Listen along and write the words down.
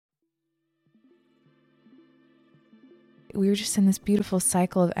we were just in this beautiful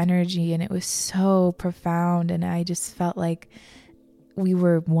cycle of energy, and it was so profound. And I just felt like we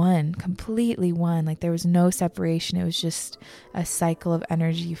were one, completely one. Like there was no separation. It was just a cycle of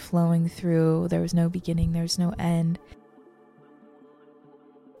energy flowing through. There was no beginning, there was no end.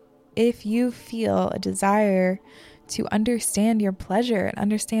 If you feel a desire to understand your pleasure and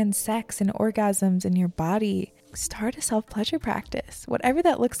understand sex and orgasms in your body, start a self-pleasure practice, whatever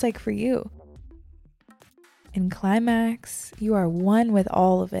that looks like for you. In climax, you are one with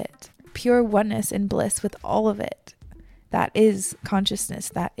all of it. Pure oneness and bliss with all of it. That is consciousness.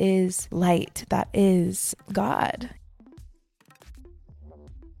 That is light. That is God.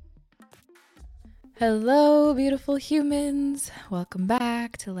 Hello, beautiful humans. Welcome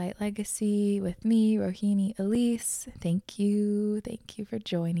back to Light Legacy with me, Rohini Elise. Thank you for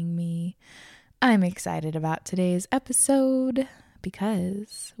joining me. I'm excited about today's episode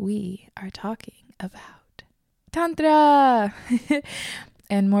because we are talking about Tantra.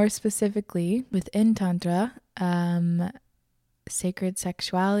 And more specifically, within Tantra, sacred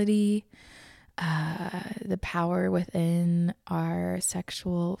sexuality, the power within our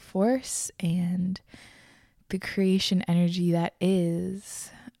sexual force, and the creation energy that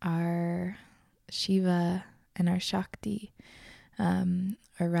is our Shiva and our Shakti,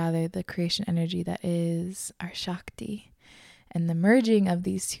 or rather the creation energy that is our Shakti, and the merging of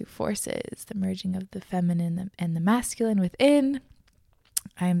these two forces, the merging of the feminine and the masculine within.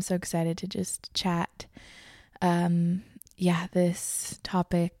 I am so excited to just chat. This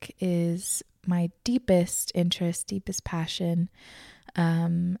topic is my deepest interest, deepest passion.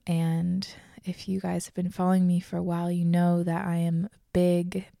 And if you guys have been following me for a while, you know that I am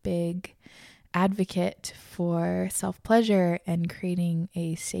a big advocate for self-pleasure and creating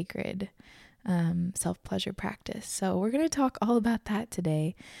a sacred self-pleasure practice. So we're going to talk all about that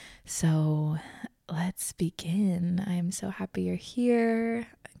today. So let's begin. I am so happy you're here.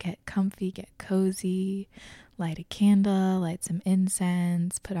 Get comfy, get cozy, light a candle, light some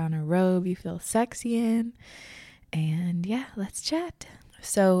incense, put on a robe you feel sexy in, and let's chat.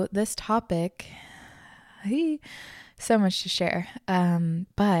 So this topic, so much to share,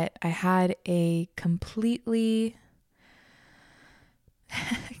 but I had a completely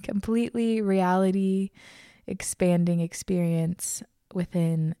reality expanding experience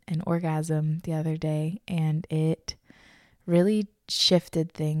within an orgasm the other day, and it really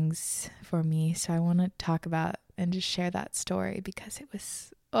shifted things for me. So I want to talk about and just share that story because it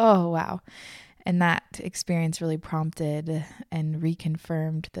was, oh wow. And that experience really prompted and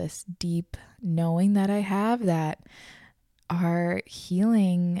reconfirmed this deep knowing that I have that our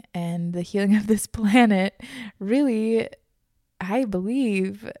healing and the healing of this planet really, I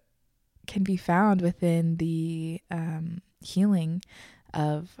believe, can be found within the healing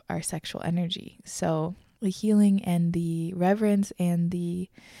of our sexual energy. So the healing and the reverence and the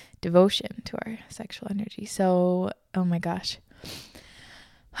devotion to our sexual energy. So, oh my gosh.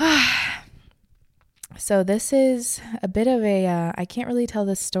 So this is a bit of I can't really tell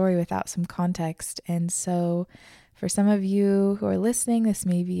this story without some context. And so for some of you who are listening, this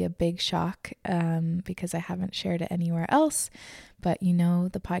may be a big shock because I haven't shared it anywhere else. But you know,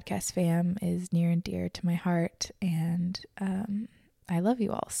 the podcast fam is near and dear to my heart, and I love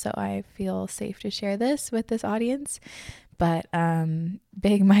you all. So I feel safe to share this with this audience. But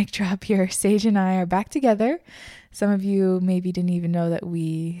big mic drop here. Sage and I are back together. Some of you maybe didn't even know that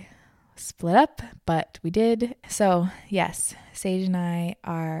we split up, but we did. So yes, Sage and I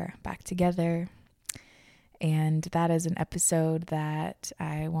are back together. And that is an episode that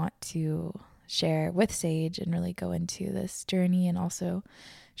I want to share with Sage and really go into this journey and also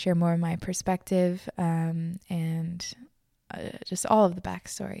share more of my perspective and just all of the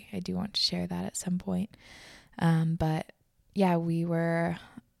backstory. I do want to share that at some point. But yeah, we were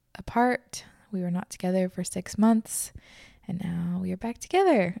apart. We were not together for 6 months, and now we are back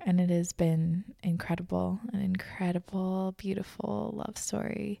together. And it has been incredible, an incredible, beautiful love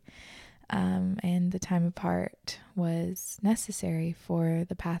story. And the time apart was necessary for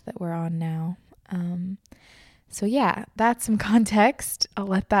the path that we're on now. So yeah, that's some context. I'll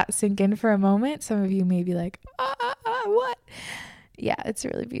let that sink in for a moment. Some of you may be like, what? Yeah, it's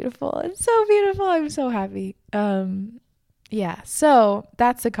really beautiful. It's so beautiful. I'm so happy. So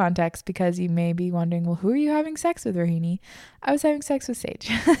that's the context, because you may be wondering, well, who are you having sex with, Rohini? I was having sex with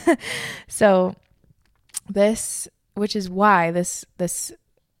Sage. So this, which is why this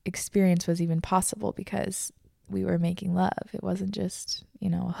experience was even possible, because we were making love. It wasn't just,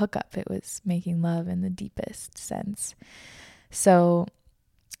 a hookup. It was making love in the deepest sense. So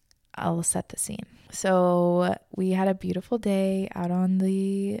I'll set the scene. So we had a beautiful day out on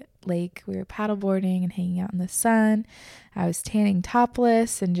the lake. We were paddleboarding and hanging out in the sun. I was tanning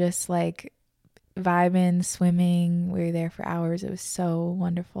topless and just like vibing, swimming. We were there for hours. It was so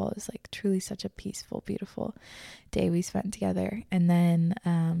wonderful. It was like truly such a peaceful, beautiful day we spent together. And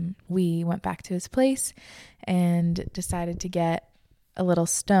then we went back to his place and decided to get a little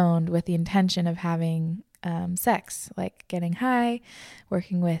stoned with the intention of having sex, like getting high,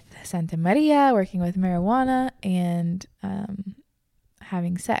 working with Santa Maria, working with marijuana, and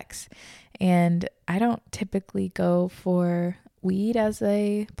having sex. And I don't typically go for weed as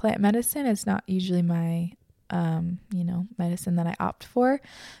a plant medicine. It's not usually my medicine that I opt for,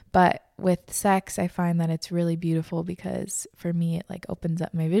 but with sex I find that it's really beautiful because for me it like opens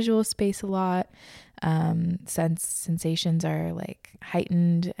up my visual space a lot. Sensations are like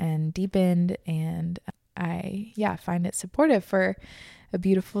heightened and deepened, and I find it supportive for a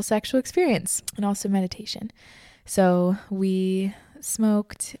beautiful sexual experience and also meditation. So we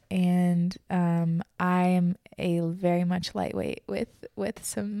smoked, and I am a very much lightweight with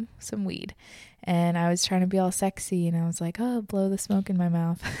some weed, and I was trying to be all sexy, and I was like, oh, blow the smoke in my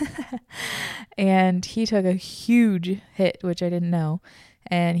mouth. And he took a huge hit, which I didn't know,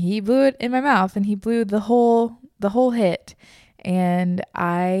 and he blew it in my mouth, and he blew the whole hit, and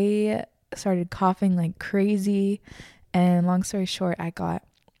I started coughing like crazy. And long story short, I got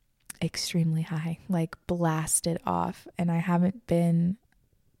extremely high, like blasted off, and I haven't been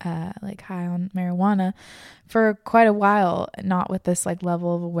like high on marijuana for quite a while, not with this like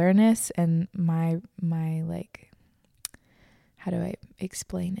level of awareness. And my like, how do I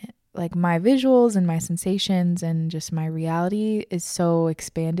explain it, like my visuals and my sensations and just my reality is so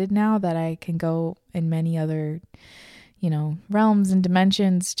expanded now that I can go in many other realms and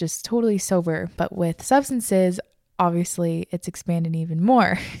dimensions just totally sober. But with substances, obviously it's expanded even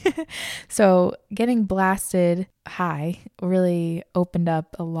more. So getting blasted high really opened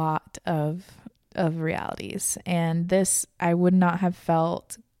up a lot of realities. And this, I would not have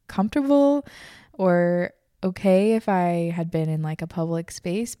felt comfortable or okay if I had been in like a public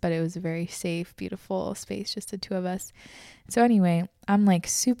space, but it was a very safe, beautiful space, just the two of us. So anyway, I'm like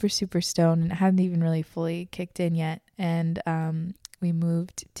super, super stoned and it hadn't even really fully kicked in yet. And we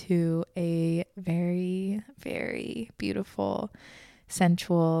moved to a very, very beautiful,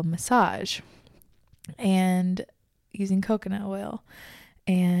 sensual massage and using coconut oil.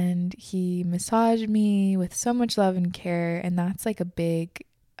 And he massaged me with so much love and care. And that's like a big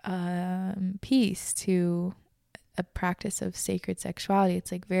piece to a practice of sacred sexuality.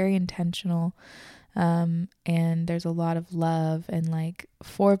 It's like very intentional. And there's a lot of love and like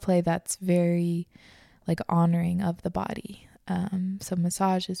foreplay that's very like honoring of the body. So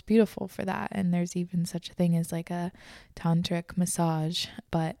massage is beautiful for that. And there's even such a thing as like a tantric massage,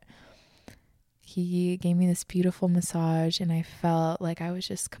 but he gave me this beautiful massage and I felt like I was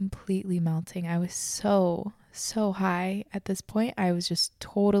just completely melting. I was so high at this point. I was just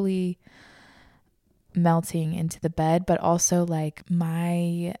totally melting into the bed, but also like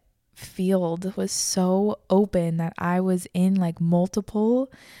my field was so open that I was in like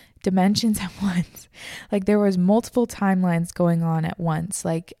multiple dimensions at once. Like there was multiple timelines going on at once.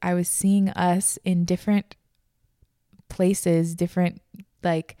 Like I was seeing us in different places, different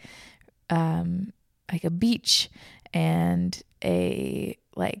like a beach and a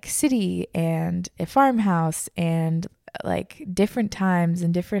like city and a farmhouse and like different times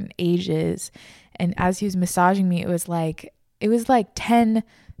and different ages. And as he was massaging me, it was like 10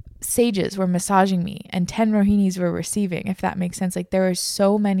 sages were massaging me and 10 Rohinis were receiving, if that makes sense. Like there were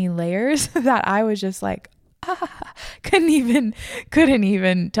so many layers that I was just like, couldn't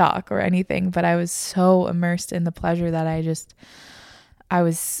even talk or anything. But I was so immersed in the pleasure that I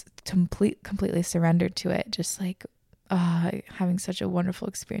was completely surrendered to it. Just like having such a wonderful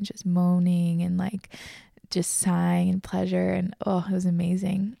experience, just moaning and like just sighing in pleasure. And it was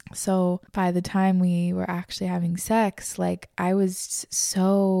amazing. So by the time we were actually having sex, like I was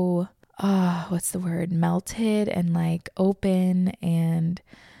so, melted and like open, and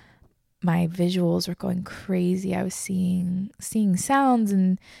my visuals were going crazy. I was seeing sounds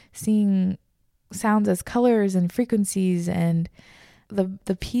and seeing sounds as colors and frequencies, and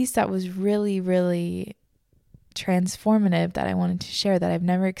the piece that was really, really transformative that I wanted to share, that I've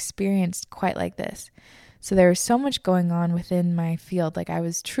never experienced quite like this. So there was so much going on within my field. Like I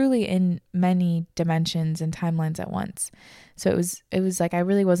was truly in many dimensions and timelines at once. So it was like I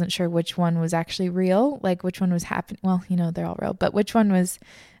really wasn't sure which one was actually real, like which one was happening. Well, they're all real, but which one was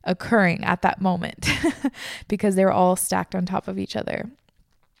occurring at that moment because they were all stacked on top of each other.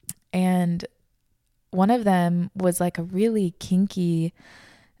 And one of them was like a really kinky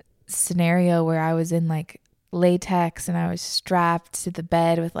scenario where I was in like latex and I was strapped to the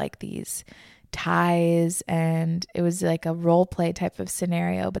bed with like these ties, and it was like a role play type of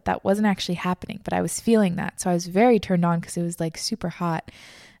scenario, but that wasn't actually happening, but I was feeling that. So I was very turned on because it was like super hot.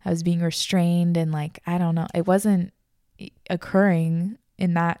 I was being restrained and like, I don't know, it wasn't occurring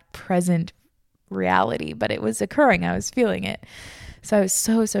in that present reality, but it was occurring. I was feeling it. So I was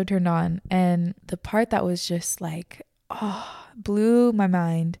so turned on. And the part that was just like, oh, blew my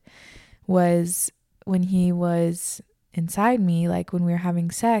mind was when he was inside me, like when we were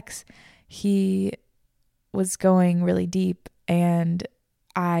having sex, he was going really deep, and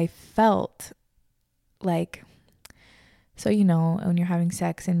I felt like, so, you know, when you're having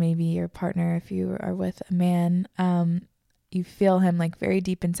sex and maybe your partner, if you are with a man, you feel him like very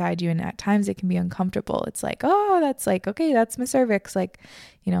deep inside you. And at times it can be uncomfortable. It's like, oh, that's like, okay, that's my cervix. Like,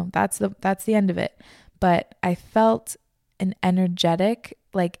 you know, that's the end of it. But I felt an energetic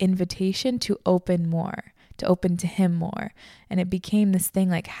like invitation to open more, to open to him more. And it became this thing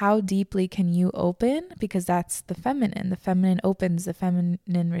like, how deeply can you open? Because that's the feminine. The feminine opens, the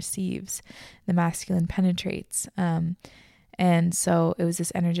feminine receives, the masculine penetrates. And so it was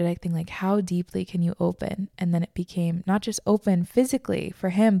this energetic thing, like how deeply can you open? And then it became not just open physically for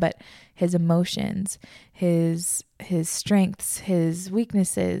him, but his emotions, his strengths, his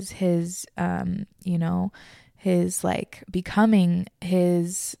weaknesses, his, his like becoming,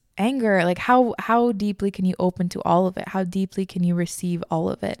 his anger, like how deeply can you open to all of it? How deeply can you receive all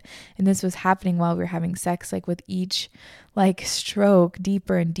of it? And this was happening while we were having sex. Like with each like stroke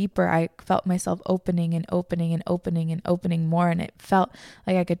deeper and deeper, I felt myself opening and opening and opening and opening more. And it felt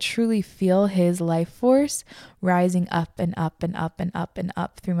like I could truly feel his life force rising up and up and up and up and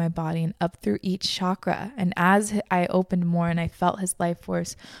up through my body and up through each chakra. And as I opened more and I felt his life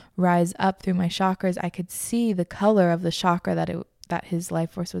force rise up through my chakras, I could see the color of the chakra that his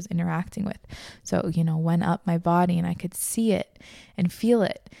life force was interacting with. So, went up my body and I could see it and feel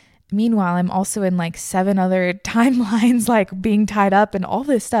it. Meanwhile, I'm also in like 7 other timelines, like being tied up and all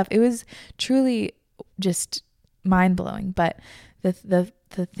this stuff. It was truly just mind blowing. But the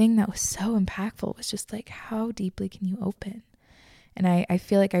thing that was so impactful was just like, how deeply can you open? And I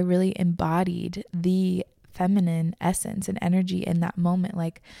feel like I really embodied the feminine essence and energy in that moment,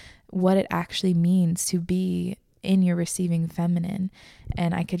 like what it actually means to be in your receiving feminine.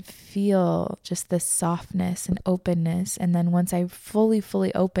 And I could feel just this softness and openness. And then once I fully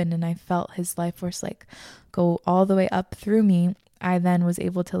opened and I felt his life force like go all the way up through me, I then was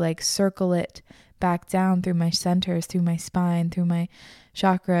able to like circle it back down through my centers, through my spine, through my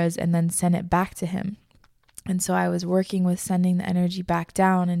chakras, and then send it back to him. And so I was working with sending the energy back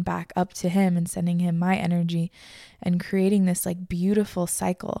down and back up to him and sending him my energy and creating this like beautiful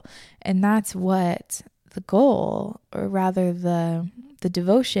cycle. And that's what the goal, or rather the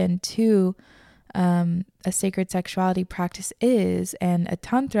devotion to a sacred sexuality practice is. And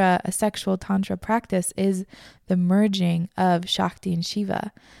a sexual tantra practice is the merging of Shakti and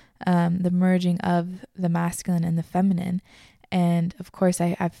Shiva, the merging of the masculine and the feminine. And of course,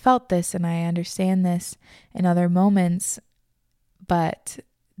 I've felt this and I understand this in other moments, but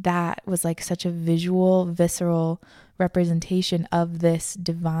that was like such a visual, visceral representation of this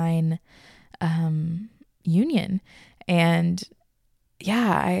divine union. And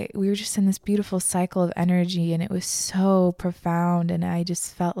yeah, we were just in this beautiful cycle of energy, and it was so profound. And I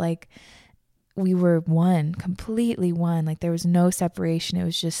just felt like we were one, completely one. Like there was no separation. It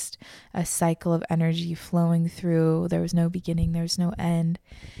was just a cycle of energy flowing through. There was no beginning. There was no end.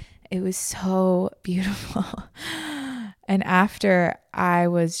 It was so beautiful. And after, I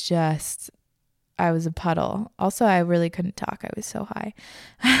was a puddle. Also, I really couldn't talk. I was so high.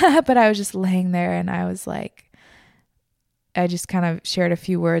 But I was just laying there, and I was like, I just kind of shared a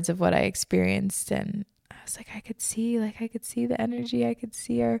few words of what I experienced, and I was like, I could see the energy. I could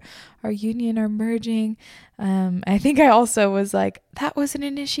see our union, our merging. I think I also was like, that was an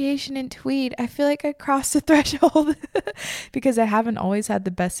initiation into weed. I feel like I crossed the threshold because I haven't always had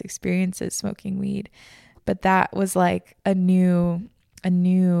the best experiences smoking weed, but that was like a new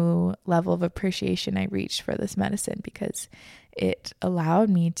level of appreciation I reached for this medicine, because it allowed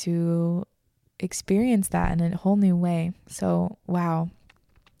me to experience that in a whole new way. So, wow.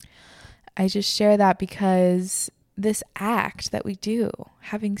 I just share that because this act that we do,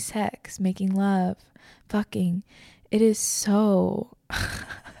 having sex, making love, fucking, it is so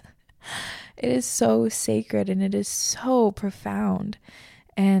sacred, and it is so profound.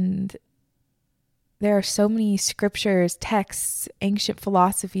 And there are so many scriptures, texts, ancient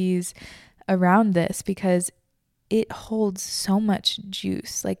philosophies around this, because it holds so much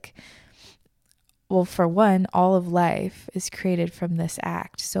juice. Like well, for one, all of life is created from this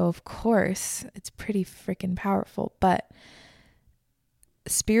act. So of course it's pretty freaking powerful, but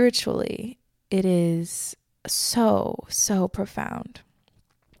spiritually it is so profound,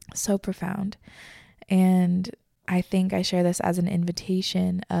 so profound. And I think I share this as an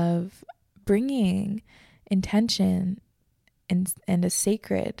invitation of bringing intention and a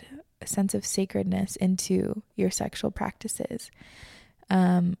sense of sacredness into your sexual practices.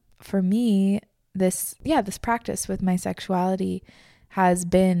 For me, this practice with my sexuality has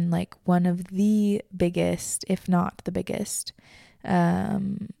been like one of the biggest, if not the biggest,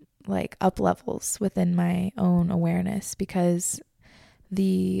 like up levels within my own awareness, because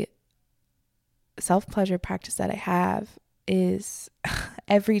the self-pleasure practice that I have is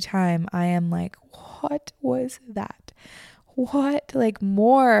every time I am like, what was that? What? Like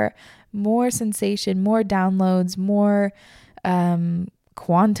more sensation, more downloads, more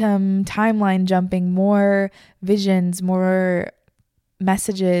quantum timeline jumping, more visions, more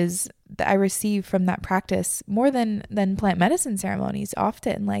messages that I receive from that practice, more than plant medicine ceremonies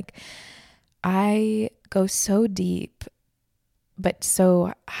often. Like I go so deep, but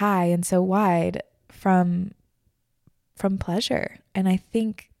so high and so wide from pleasure. And I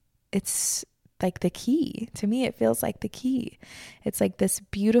think it's like the key. To me, it feels like the key. It's like this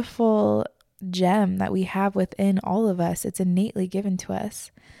beautiful gem that we have within all of us. It's innately given to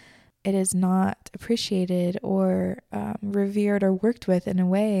us. It is not appreciated or revered or worked with in a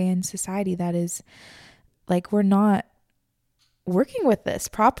way in society that is like, we're not working with this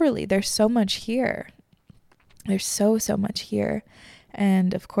properly. There's so much here. There's so much here.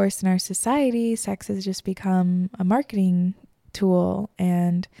 And of course, in our society, sex has just become a marketing tool,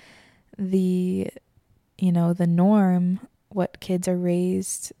 and the norm, what kids are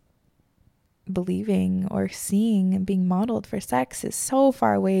raised believing or seeing and being modeled for sex, is so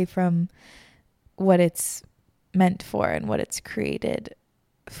far away from what it's meant for and what it's created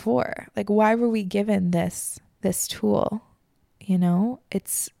for. Like, why were we given this tool?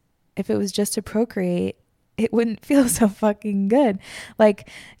 It's, if it was just to procreate, it wouldn't feel so fucking good. Like,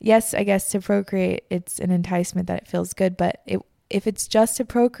 yes, I guess to procreate, it's an enticement that it feels good, but if it's just to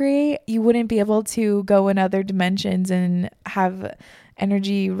procreate, you wouldn't be able to go in other dimensions and have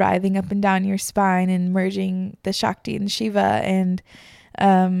energy writhing up and down your spine and merging the Shakti and Shiva, and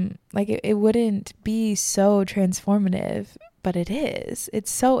like it wouldn't be so transformative, but it is. It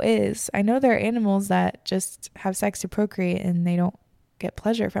so is. I know there are animals that just have sex to procreate and they don't get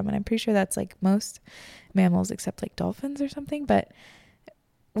pleasure from it. I'm pretty sure that's like most mammals except like dolphins or something, but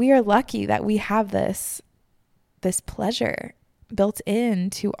we are lucky that we have this pleasure built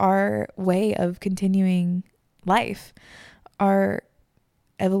into our way of continuing life. Our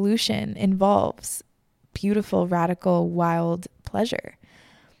evolution involves beautiful, radical, wild pleasure,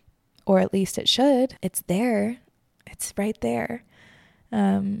 or at least it should. It's there. It's right there.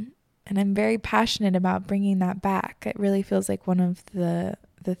 And I'm very passionate about bringing that back. It really feels like one of the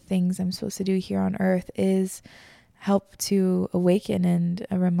things I'm supposed to do here on earth is help to awaken and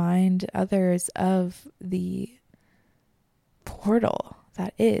remind others of the portal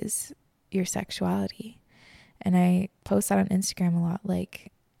that is your sexuality. And I post that on Instagram a lot,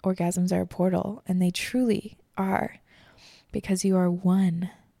 like, orgasms are a portal, and they truly are, because you are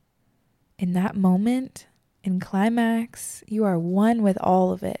one. In that moment, in climax, you are one with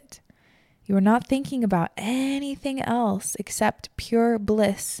all of it. You are not thinking about anything else except pure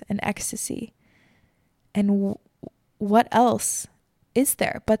bliss and ecstasy. And what else is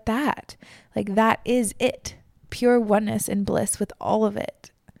there but that? Like, that is it. Pure oneness and bliss with all of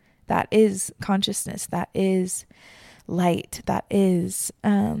it. That is consciousness. That is light. That is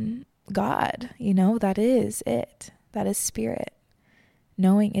God. That is it. That is spirit.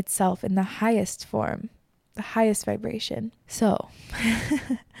 Knowing itself in the highest form, the highest vibration. So,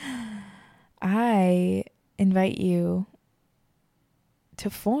 I invite you to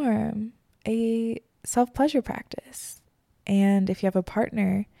form a self-pleasure practice. And if you have a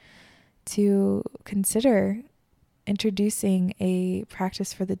partner, to consider introducing a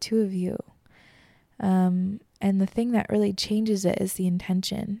practice for the two of you. And the thing that really changes it is the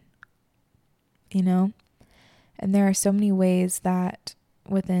intention, And there are so many ways that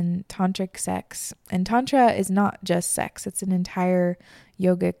within tantric sex, and tantra is not just sex, it's an entire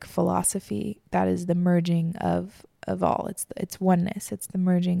yogic philosophy that is the merging of all. It's oneness. It's the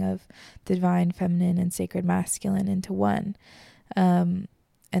merging of the divine feminine and sacred masculine into one.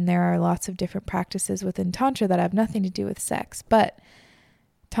 And there are lots of different practices within Tantra that have nothing to do with sex. But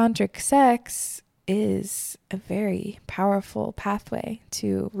Tantric sex is a very powerful pathway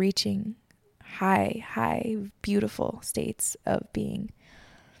to reaching high, beautiful states of being.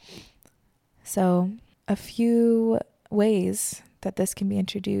 So a few ways that this can be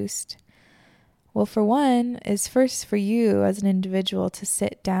introduced. Well, for one, is first for you as an individual to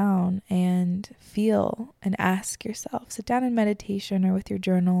sit down and feel and ask yourself. Sit down in meditation or with your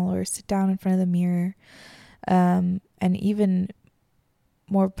journal, or sit down in front of the mirror. And even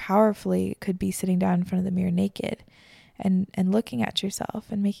more powerfully, it could be sitting down in front of the mirror naked and looking at yourself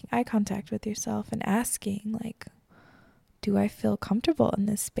and making eye contact with yourself and asking, like, do I feel comfortable in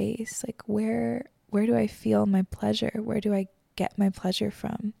this space? Like, where do I feel my pleasure? Where do I get my pleasure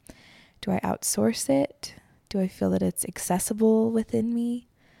from? Do I outsource it? Do I feel that it's accessible within me?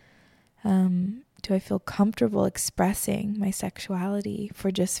 Do I feel comfortable expressing my sexuality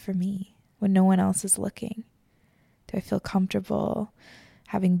for me when no one else is looking? Do I feel comfortable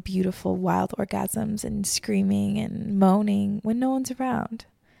having beautiful, wild orgasms and screaming and moaning when no one's around?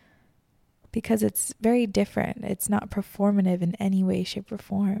 Because it's very different. It's not performative in any way, shape, or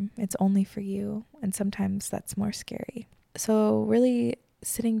form. It's only for you. And sometimes that's more scary. So really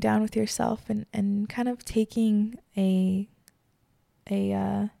sitting down with yourself and kind of taking a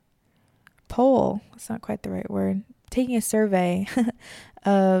poll, it's not quite the right word, taking a survey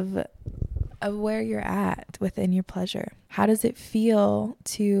of where you're at within your pleasure. How does it feel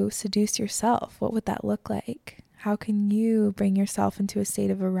to seduce yourself? What would that look like? How can you bring yourself into a state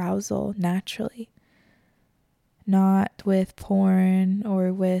of arousal naturally? Not with porn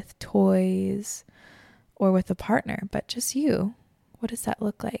or with toys or with a partner, but just you. What does that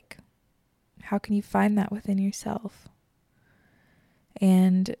look like? How can you find that within yourself?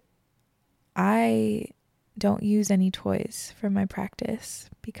 And I don't use any toys for my practice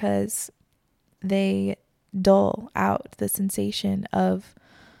because they dull out the sensation of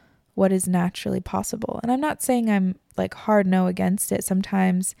what is naturally possible. And I'm not saying I'm like hard no against it.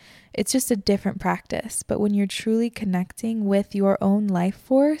 Sometimes it's just a different practice. But when you're truly connecting with your own life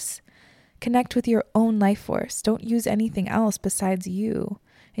force, connect with your own life force. Don't use anything else besides you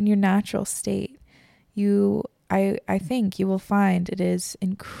in your natural state. I think you will find it is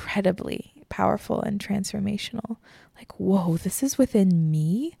incredibly powerful and transformational. Like, whoa, this is within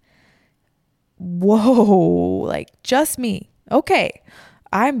me? Whoa, like just me. Okay,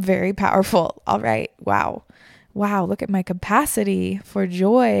 I'm very powerful. All right, wow, look at my capacity for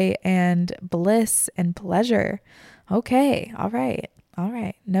joy and bliss and pleasure. Okay, all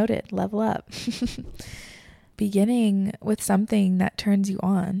right, noted, level up. Beginning with something that turns you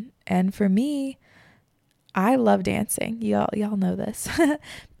on. And for me, I love dancing. Y'all know this.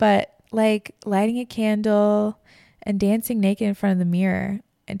 But like lighting a candle and dancing naked in front of the mirror,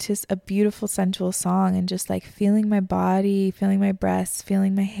 and just a beautiful sensual song, and just like feeling my body, feeling my breasts,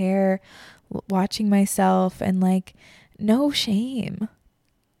 feeling my hair, watching myself, and like no shame.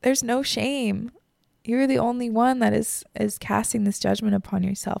 There's no shame. You're the only one that is casting this judgment upon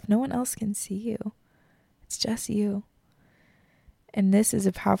yourself. No one else can see you. It's just you. And this is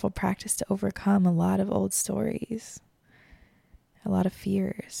a powerful practice to overcome a lot of old stories, a lot of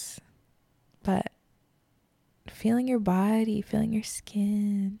fears. But feeling your body, feeling your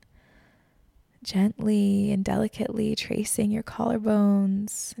skin, gently and delicately tracing your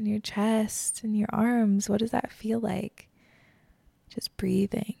collarbones and your chest and your arms. What does that feel like? Just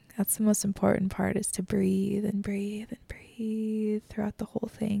breathing. That's the most important part, is to breathe and breathe and breathe throughout the whole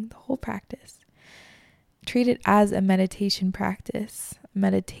thing, the whole practice. Treat it as a meditation practice,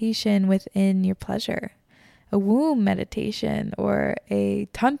 meditation within your pleasure, a womb meditation or a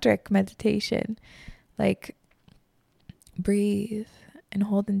tantric meditation. Like, breathe and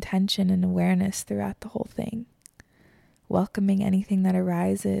hold intention and awareness throughout the whole thing, welcoming anything that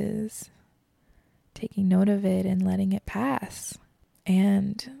arises, taking note of it and letting it pass.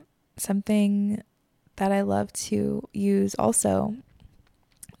 And something that I love to use also,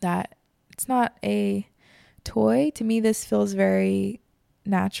 that it's not a toy. To me, this feels very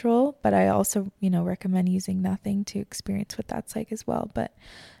natural, but I also, recommend using nothing to experience what that's like as well. But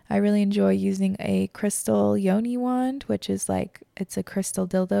I really enjoy using a crystal yoni wand, which is like, it's a crystal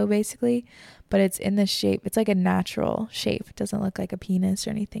dildo basically, but it's in the shape. It's like a natural shape. It doesn't look like a penis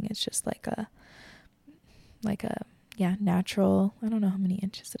or anything. It's just like a natural. I don't know how many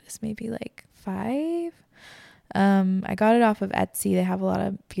inches it is. Maybe like 5. I got it off of Etsy. They have a lot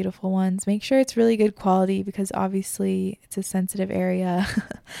of beautiful ones. Make sure it's really good quality because obviously it's a sensitive area.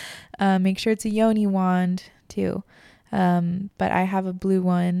 Make sure it's a yoni wand too. But I have a blue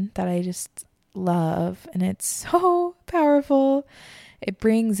one that I just love, and it's so powerful. it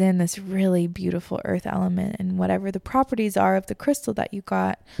brings in this really beautiful earth element, and whatever the properties are of the crystal that you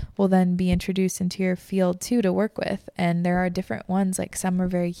got will then be introduced into your field too to work with. And there are different ones, like some are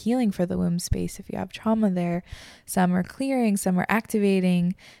very healing for the womb space if you have trauma there, some are clearing, some are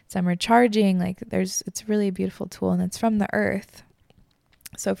activating, some are charging. Like it's really a beautiful tool, and it's from the earth.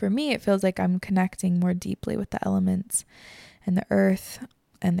 So for me, it feels like I'm connecting more deeply with the elements and the earth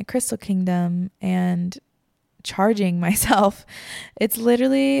and the crystal kingdom and charging myself. It's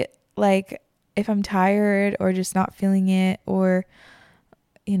literally like if I'm tired or just not feeling it, or,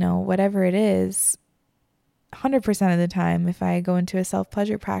 whatever it is, 100% of the time, if I go into a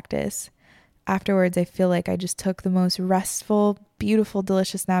self-pleasure practice, afterwards, I feel like I just took the most restful, beautiful,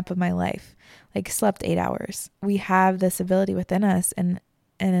 delicious nap of my life, like slept 8 hours. We have this ability within us, and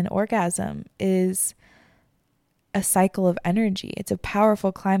an orgasm is a cycle of energy. It's a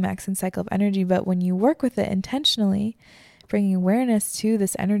powerful climax and cycle of energy. But when you work with it intentionally, bringing awareness to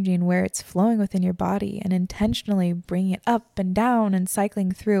this energy and where it's flowing within your body, and intentionally bringing it up and down and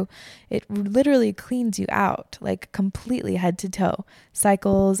cycling through, it literally cleans you out, like completely head to toe,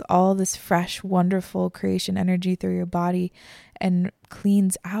 cycles all this fresh, wonderful creation energy through your body and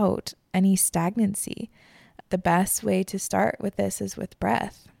cleans out any stagnancy. The best way to start with this is with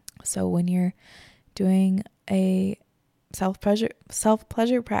breath. So when you're doing a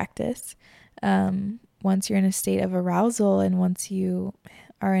self-pleasure practice, once you're in a state of arousal and once you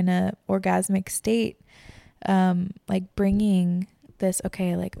are in a orgasmic state, like bringing this,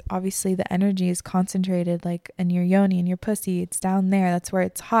 okay, like obviously the energy is concentrated like in your yoni and your pussy. It's down there. That's where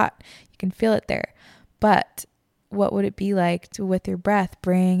it's hot. You can feel it there. But what would it be like to, with your breath,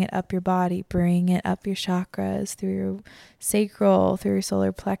 bring it up your body, bring it up your chakras, through your sacral, through your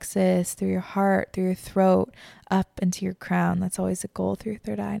solar plexus, through your heart, through your throat, up into your crown. That's always a goal, through your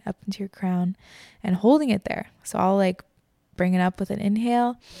third eye, up into your crown, and holding it there. So I'll like bring it up with an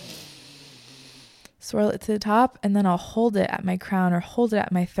inhale, swirl it to the top, and then I'll hold it at my crown or hold it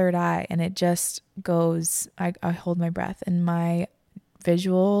at my third eye, and it just goes, I hold my breath, and my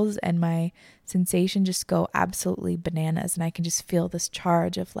visuals and my sensation just go absolutely bananas, and I can just feel this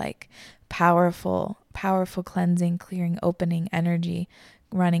charge of like powerful cleansing, clearing, opening energy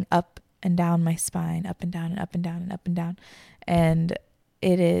running up and down my spine, up and down and up and down and up and down, and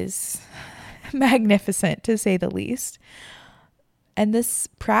it is magnificent to say the least. And this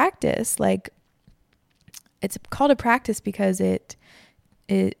practice, like, it's called a practice because it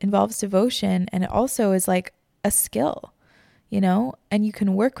involves devotion, and it also is like a skill, and you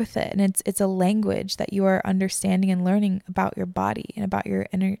can work with it. And it's a language that you are understanding and learning about your body and about your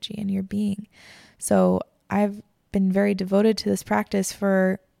energy and your being. So I've been very devoted to this practice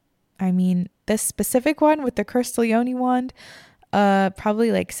this specific one with the crystal yoni wand,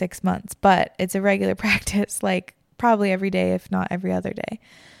 probably like 6 months, but it's a regular practice, like probably every day, if not every other day.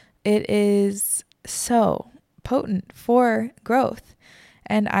 It is so potent for growth.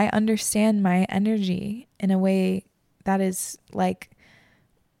 And I understand my energy in a way that is like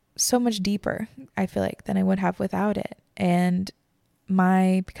so much deeper, I feel like, than I would have without it. And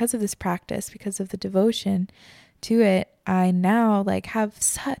because of this practice, because of the devotion to it, I now like have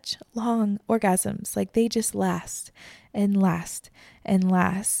such long orgasms. Like they just last and last and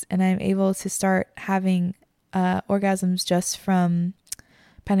last. And I'm able to start having orgasms just from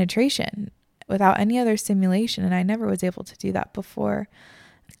penetration without any other stimulation. And I never was able to do that before.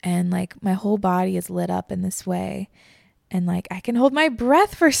 And like my whole body is lit up in this way. And like I can hold my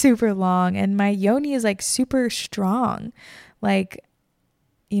breath for super long, and my yoni is like super strong. Like,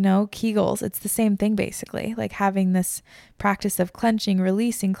 Kegels, it's the same thing basically. Like having this practice of clenching,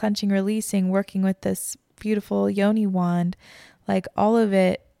 releasing, working with this beautiful yoni wand, like all of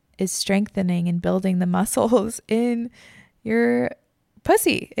it is strengthening and building the muscles in your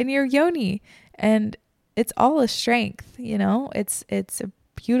pussy, in your yoni. And it's all a strength, it's a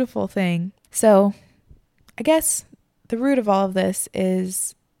beautiful thing. So I guess the root of all of this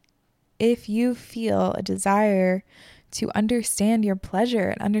is, if you feel a desire to understand your pleasure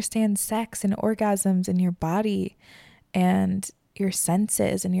and understand sex and orgasms in your body and your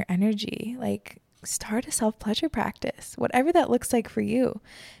senses and your energy, like start a self-pleasure practice, whatever that looks like for you.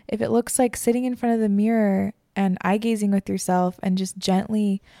 If it looks like sitting in front of the mirror and eye gazing with yourself and just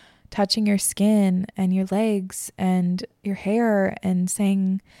gently touching your skin and your legs and your hair and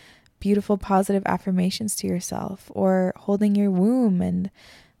saying beautiful positive affirmations to yourself, or holding your womb and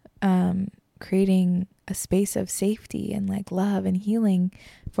creating a space of safety and like love and healing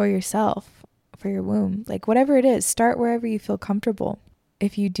for yourself, for your womb, like whatever it is, start wherever you feel comfortable.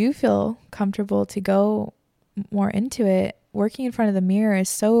 If you do feel comfortable to go more into it, working in front of the mirror is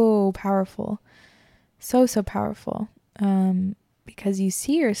so powerful, so powerful. because you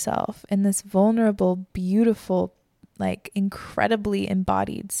see yourself in this vulnerable, beautiful, like incredibly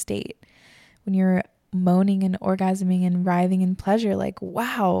embodied state. When you're moaning and orgasming and writhing in pleasure, like,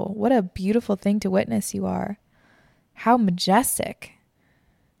 wow, what a beautiful thing to witness you are. How majestic,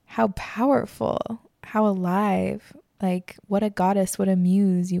 how powerful, how alive, like what a goddess, what a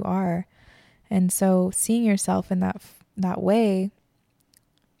muse you are. And so seeing yourself in that way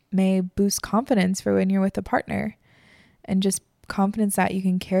may boost confidence for when you're with a partner, and just confidence that you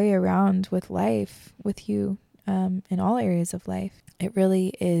can carry around with life with you in all areas of life. It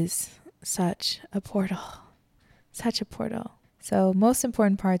really is such a portal, such a portal. So most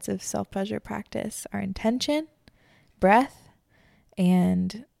important parts of self-pleasure practice are intention, breath,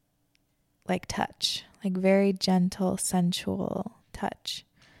 and like touch, like very gentle, sensual touch.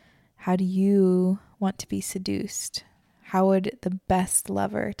 How do you want to be seduced? How would the best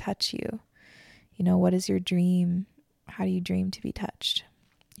lover touch you? You know, what is your dream? How do you dream to be touched?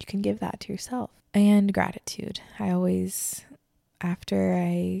 You can give that to yourself. And gratitude. I always, after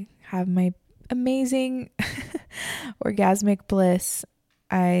I have my amazing orgasmic bliss,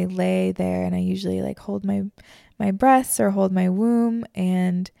 I lay there and I usually like hold my breasts or hold my womb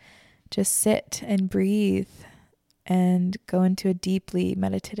and just sit and breathe and go into a deeply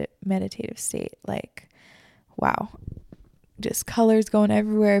meditative state. Like, wow, just colors going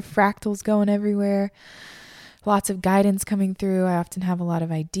everywhere, fractals going everywhere, lots of guidance coming through. I often have a lot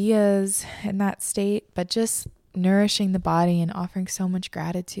of ideas in that state, but just nourishing the body and offering so much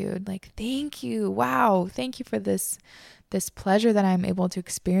gratitude. Like, thank you. Wow. Thank you for this pleasure that I'm able to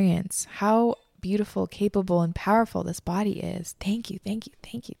experience. How beautiful, capable, and powerful this body is. Thank you, thank you,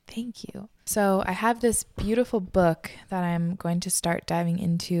 thank you, thank you. So I have this beautiful book that I'm going to start diving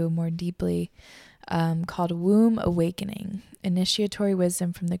into more deeply called Womb Awakening, Initiatory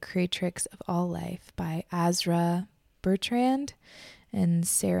Wisdom from the Creatrix of All Life by Azra Bertrand and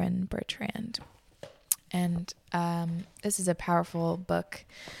Saren Bertrand. And this is a powerful book.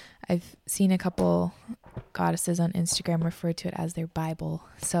 I've seen a couple goddesses on Instagram refer to it as their Bible.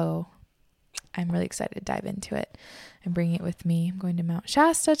 So I'm really excited to dive into it and bring it with me. I'm going to Mount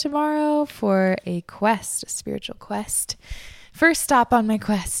Shasta tomorrow for a quest, a spiritual quest. First stop on my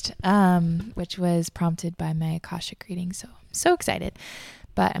quest, which was prompted by my Akashic reading. So I'm so excited,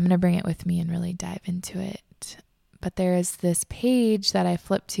 but I'm going to bring it with me and really dive into it. But there is this page that I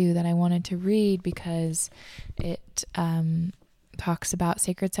flipped to that I wanted to read because it talks about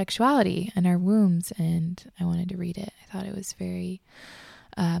sacred sexuality and our wombs, and I wanted to read it. I thought it was very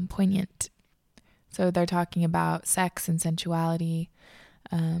poignant. So they're talking about sex and sensuality.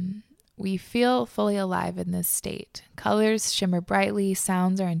 We feel fully alive in this state. Colors shimmer brightly,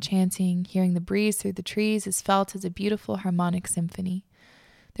 sounds are enchanting. Hearing the breeze through the trees is felt as a beautiful harmonic symphony.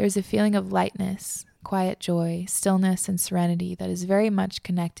 There is a feeling of lightness, quiet joy, stillness, and serenity that is very much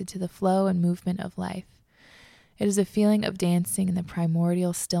connected to the flow and movement of life. It is a feeling of dancing in the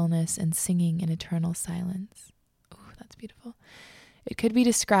primordial stillness and singing in eternal silence. Oh, that's beautiful. It could be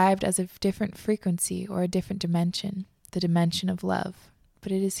described as a different frequency or a different dimension, the dimension of love,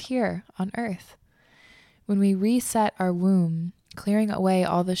 but it is here on earth. When we reset our womb, clearing away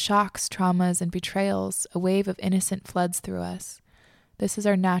all the shocks, traumas, and betrayals, a wave of innocent floods through us. This is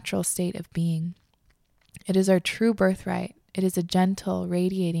our natural state of being. It is our true birthright. It is a gentle,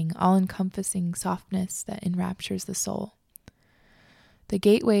 radiating, all-encompassing softness that enraptures the soul. The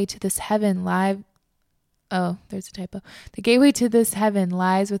gateway to this heaven there's a typo. The gateway to this heaven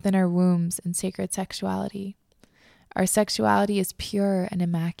lies within our wombs in sacred sexuality. Our sexuality is pure and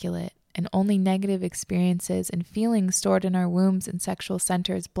immaculate, and only negative experiences and feelings stored in our wombs and sexual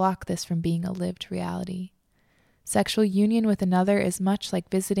centers block this from being a lived reality. Sexual union with another is much like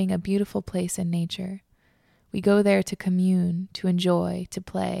visiting a beautiful place in nature. We go there to commune, to enjoy, to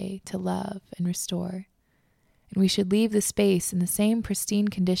play, to love, and restore. And we should leave the space in the same pristine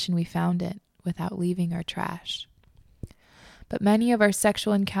condition we found it, without leaving our trash. But many of our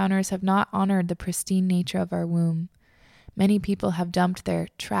sexual encounters have not honored the pristine nature of our womb. Many people have dumped their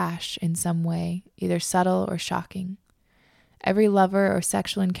trash in some way, either subtle or shocking. Every lover or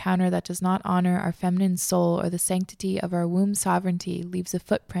sexual encounter that does not honor our feminine soul or the sanctity of our womb sovereignty leaves a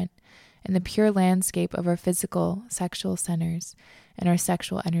footprint in the pure landscape of our physical, sexual centers and our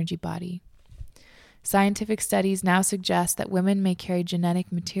sexual energy body. Scientific studies now suggest that women may carry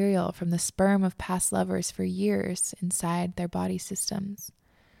genetic material from the sperm of past lovers for years inside their body systems.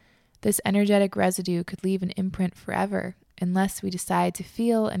 This energetic residue could leave an imprint forever unless we decide to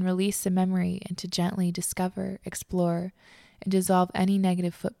feel and release the memory and to gently discover, explore, and dissolve any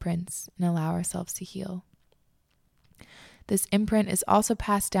negative footprints and allow ourselves to heal. This imprint is also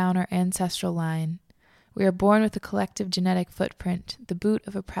passed down our ancestral line. We are born with a collective genetic footprint, the boot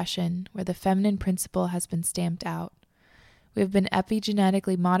of oppression, where the feminine principle has been stamped out. We have been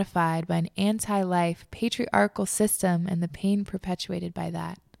epigenetically modified by an anti-life, patriarchal system and the pain perpetuated by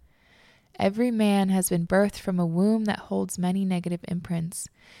that. Every man has been birthed from a womb that holds many negative imprints,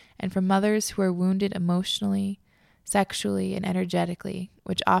 and from mothers who are wounded emotionally, sexually, and energetically,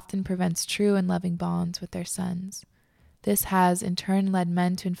 which often prevents true and loving bonds with their sons. This has, in turn, led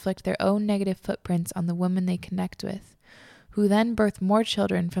men to inflict their own negative footprints on the women they connect with, who then birth more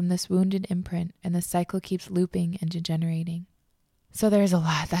children from this wounded imprint, and the cycle keeps looping and degenerating. So there's a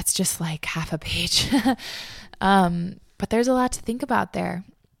lot. That's just like half a page. But there's a lot to think about there.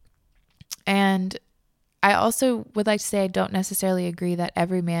 And I also would like to say I don't necessarily agree that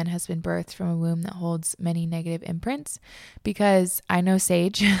every man has been birthed from a womb that holds many negative imprints, because I know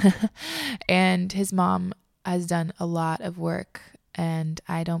Sage and his mom has done a lot of work, and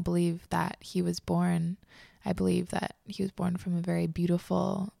I don't believe that he was born. I believe that he was born from a very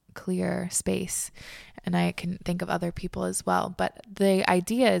beautiful, clear space, and I can think of other people as well. But the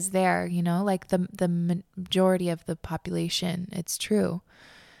idea is there, you know, like the majority of the population, it's true.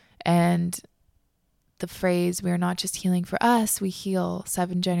 And the phrase, we're not just healing for us, we heal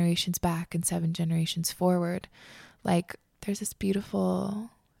 7 generations back and 7 generations forward. Like, there's this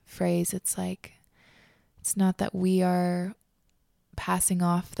beautiful phrase. It's like, it's not that we are passing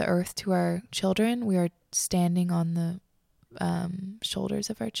off the earth to our children. We are standing on the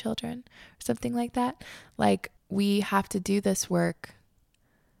shoulders of our children, or something like that. Like, we have to do this work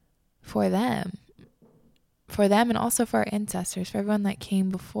for them and also for our ancestors, for everyone that came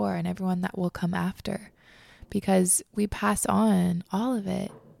before and everyone that will come after, because we pass on all of it.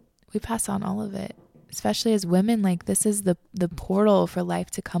 Especially as women. Like, this is the portal for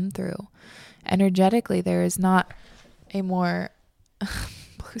life to come through. Energetically, there is not a more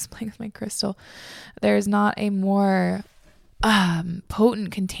Blue's playing with my crystal. There is not a more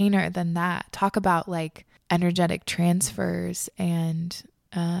potent container than that. Talk about like energetic transfers and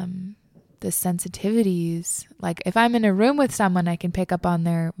the sensitivities. Like, if I'm in a room with someone, I can pick up on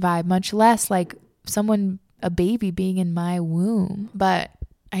their vibe, much less like a baby being in my womb. But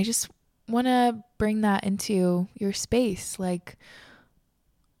I just want to bring that into your space. Like,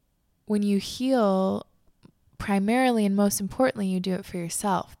 when you heal, primarily and most importantly, you do it for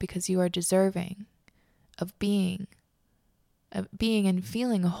yourself, because you are deserving of being and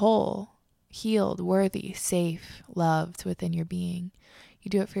feeling whole, healed, worthy, safe, loved within your being. You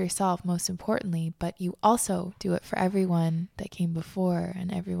do it for yourself, most importantly, but you also do it for everyone that came before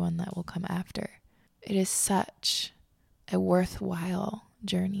and everyone that will come after. It is such a worthwhile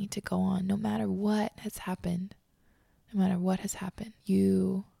journey to go on, no matter what has happened.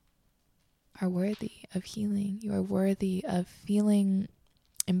 You are worthy of healing. You are worthy of feeling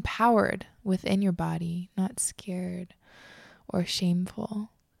empowered within your body, not scared or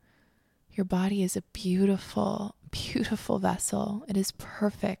shameful. Your body is a beautiful, beautiful vessel. It is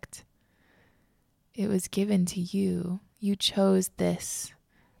perfect. It was given to you. You chose this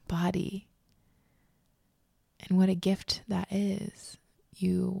body. And what a gift that is.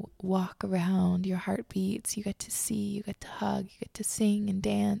 You walk around, your heart beats, you get to see, you get to hug, you get to sing and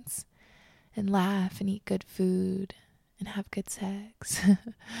dance and laugh and eat good food and have good sex.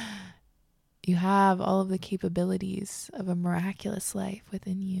 You have all of the capabilities of a miraculous life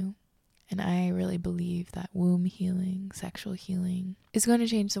within you. And I really believe that womb healing, sexual healing is going to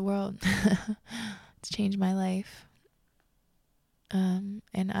change the world. It's changed my life. And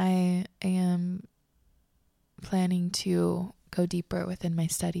I am planning to go deeper within my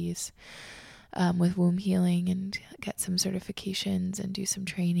studies with womb healing and get some certifications and do some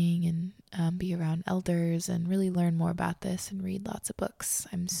training and be around elders and really learn more about this and read lots of books.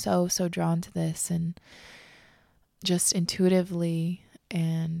 I'm so drawn to this, and just intuitively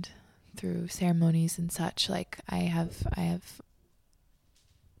and through ceremonies and such, like I have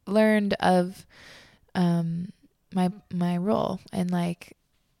learned of my role, and like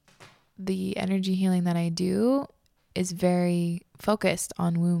the energy healing that I do is very focused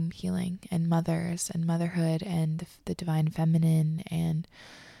on womb healing and mothers and motherhood and the divine feminine. And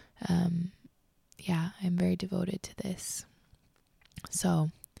I'm very devoted to this.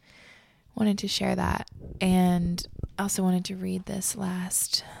 So wanted to share that. And also wanted to read this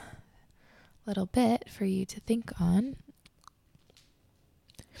last little bit for you to think on.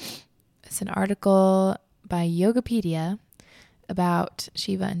 It's an article by Yogapedia about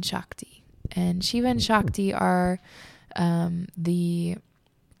Shiva and Shakti. And Shiva and Shakti are the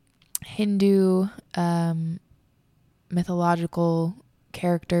Hindu mythological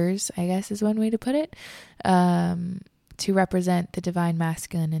characters, I guess is one way to put it, to represent the divine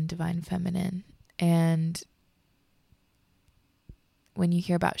masculine and divine feminine. And when you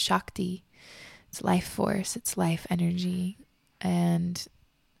hear about Shakti, it's life force, it's life energy. And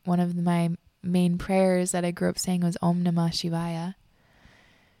one of my main prayers that I grew up saying was Om Namah Shivaya.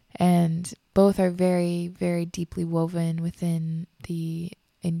 And both are very, very deeply woven within the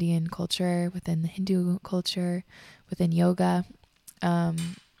Indian culture, within the Hindu culture, within yoga.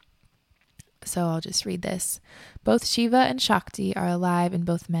 So I'll just read this. Both Shiva and Shakti are alive in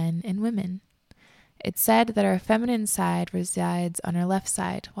both men and women. It's said that our feminine side resides on our left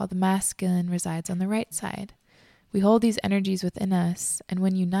side, while the masculine resides on the right side. We hold these energies within us, and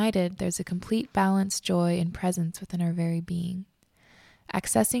when united, there's a complete balance, joy, and presence within our very being.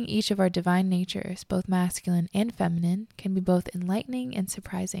 Accessing each of our divine natures, both masculine and feminine, can be both enlightening and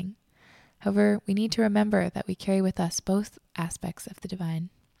surprising. However, we need to remember that we carry with us both aspects of the divine.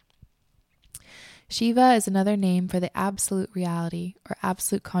 Shiva is another name for the absolute reality or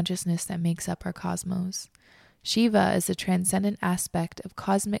absolute consciousness that makes up our cosmos. Shiva is the transcendent aspect of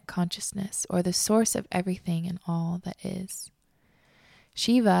cosmic consciousness, or the source of everything and all that is.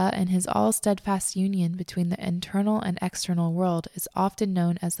 Shiva and his all-steadfast union between the internal and external world is often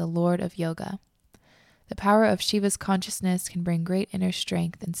known as the Lord of Yoga. The power of Shiva's consciousness can bring great inner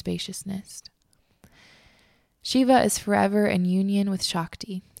strength and spaciousness. Shiva is forever in union with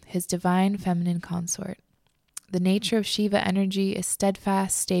Shakti, his divine feminine consort. The nature of Shiva energy is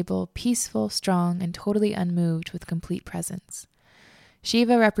steadfast, stable, peaceful, strong, and totally unmoved with complete presence.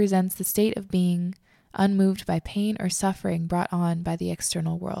 Shiva represents the state of being unmoved by pain or suffering brought on by the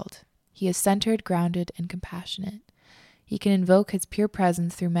external world. He is centered, grounded, and compassionate. He can invoke his pure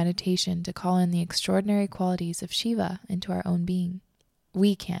presence through meditation to call in the extraordinary qualities of Shiva into our own being.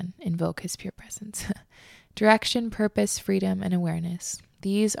 We can invoke his pure presence. Direction, purpose, freedom, and awareness.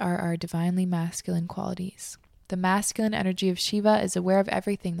 These are our divinely masculine qualities. The masculine energy of Shiva is aware of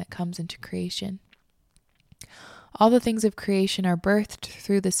everything that comes into creation. All the things of creation are birthed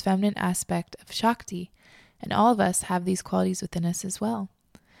through this feminine aspect of Shakti, and all of us have these qualities within us as well.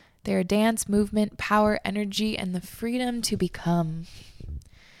 They are dance, movement, power, energy, and the freedom to become.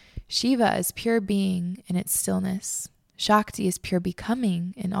 Shiva is pure being in its stillness. Shakti is pure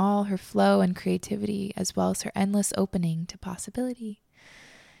becoming in all her flow and creativity, as well as her endless opening to possibility.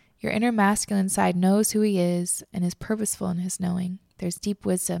 Your inner masculine side knows who he is and is purposeful in his knowing. There's deep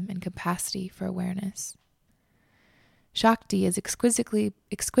wisdom and capacity for awareness. Shakti is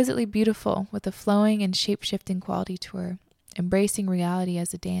exquisitely beautiful with a flowing and shape-shifting quality to her, embracing reality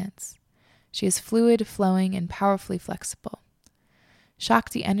as a dance. She is fluid, flowing, and powerfully flexible.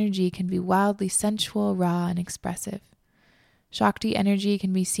 Shakti energy can be wildly sensual, raw, and expressive. Shakti energy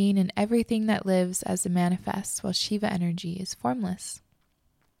can be seen in everything that lives as it manifests, while Shiva energy is formless.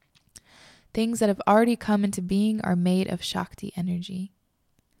 Things that have already come into being are made of Shakti energy.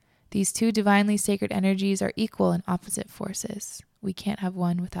 These two divinely sacred energies are equal and opposite forces. We can't have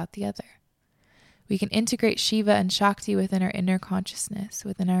one without the other. We can integrate Shiva and Shakti within our inner consciousness,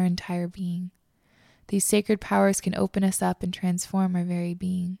 within our entire being. These sacred powers can open us up and transform our very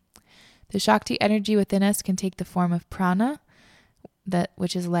being. The Shakti energy within us can take the form of prana,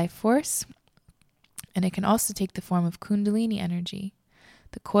 which is life force, and it can also take the form of kundalini energy,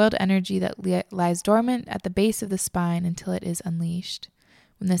 the coiled energy that lies dormant at the base of the spine until it is unleashed.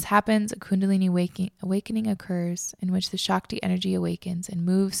 When this happens, a kundalini awakening occurs, in which the Shakti energy awakens and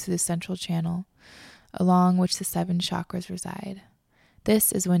moves through the central channel, along which the 7 chakras reside.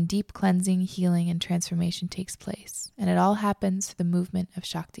 This is when deep cleansing, healing, and transformation takes place, and it all happens through the movement of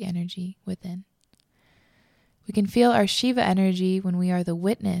Shakti energy within. We can feel our Shiva energy when we are the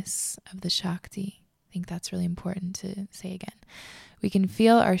witness of the Shakti. I think that's really important to say again. We can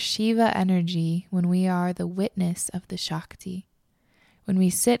feel our Shiva energy when we are the witness of the Shakti. When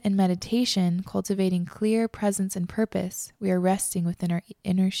we sit in meditation, cultivating clear presence and purpose, we are resting within our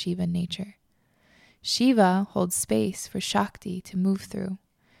inner Shiva nature. Shiva holds space for Shakti to move through.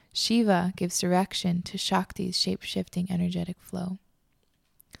 Shiva gives direction to Shakti's shape-shifting energetic flow.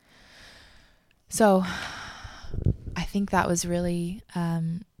 So, I think that was really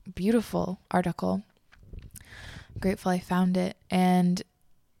beautiful article. I'm grateful I found it. And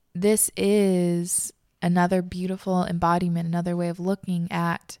this is another beautiful embodiment, another way of looking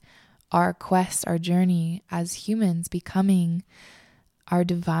at our quest, our journey as humans, becoming our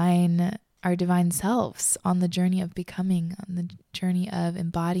divine selves, on the journey of becoming, on the journey of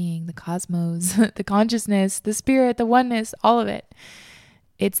embodying the cosmos, the consciousness, the spirit, the oneness, all of it.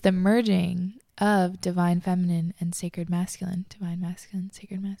 It's the merging of divine feminine and sacred masculine, divine masculine,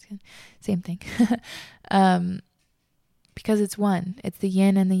 sacred masculine, same thing. Because it's one, it's the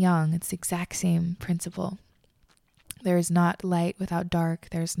yin and the yang, it's the exact same principle. There is not light without dark.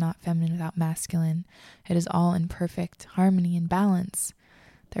 There is not feminine without masculine. It is all in perfect harmony and balance.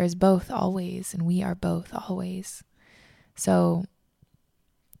 There is both always, and we are both always. So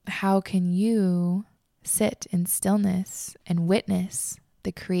how can you sit in stillness and witness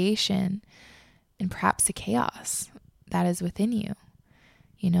the creation and perhaps the chaos that is within you?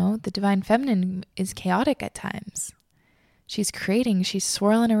 You know, the divine feminine is chaotic at times. She's creating, she's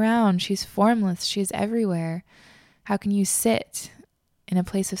swirling around, she's formless, she's everywhere. How can you sit in a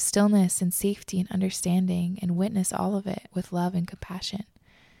place of stillness and safety and understanding and witness all of it with love and compassion?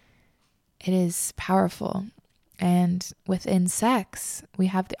 It is powerful. And within sex, we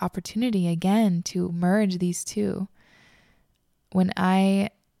have the opportunity again to merge these two. When I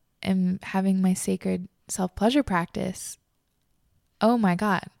am having my sacred self-pleasure practice, oh my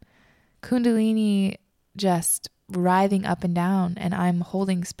God, Kundalini just writhing up and down, and I'm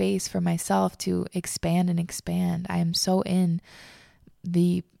holding space for myself to expand and expand. I am so in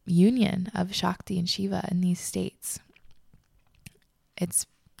the union of Shakti and Shiva in these states. It's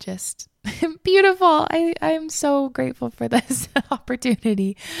just beautiful. I am so grateful for this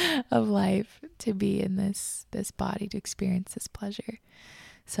opportunity of life to be in this body, to experience this pleasure.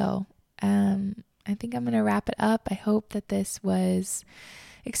 So I think I'm going to wrap it up. I hope that this was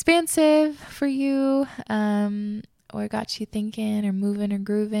expansive for you, or got you thinking or moving or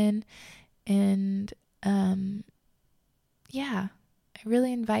grooving. And yeah, I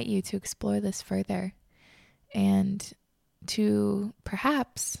really invite you to explore this further and to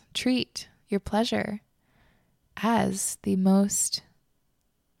perhaps treat your pleasure as the most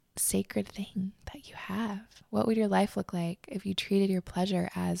sacred thing that you have. What would your life look like if you treated your pleasure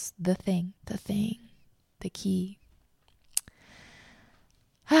as the thing, the key?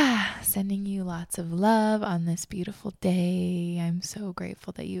 Sending you lots of love on this beautiful day. I'm so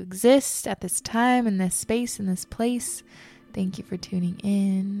grateful that you exist at this time, in this space, in this place. Thank you for tuning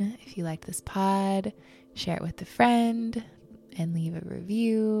in. If you like this pod, share it with a friend and leave a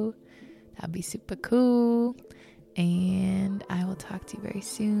review. That'd be super cool. And I will talk to you very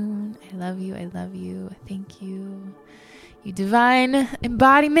soon. I love you. I love you. Thank you. You divine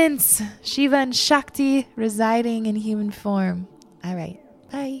embodiments, Shiva and Shakti residing in human form. All right.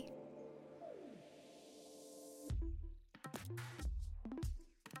 Bye.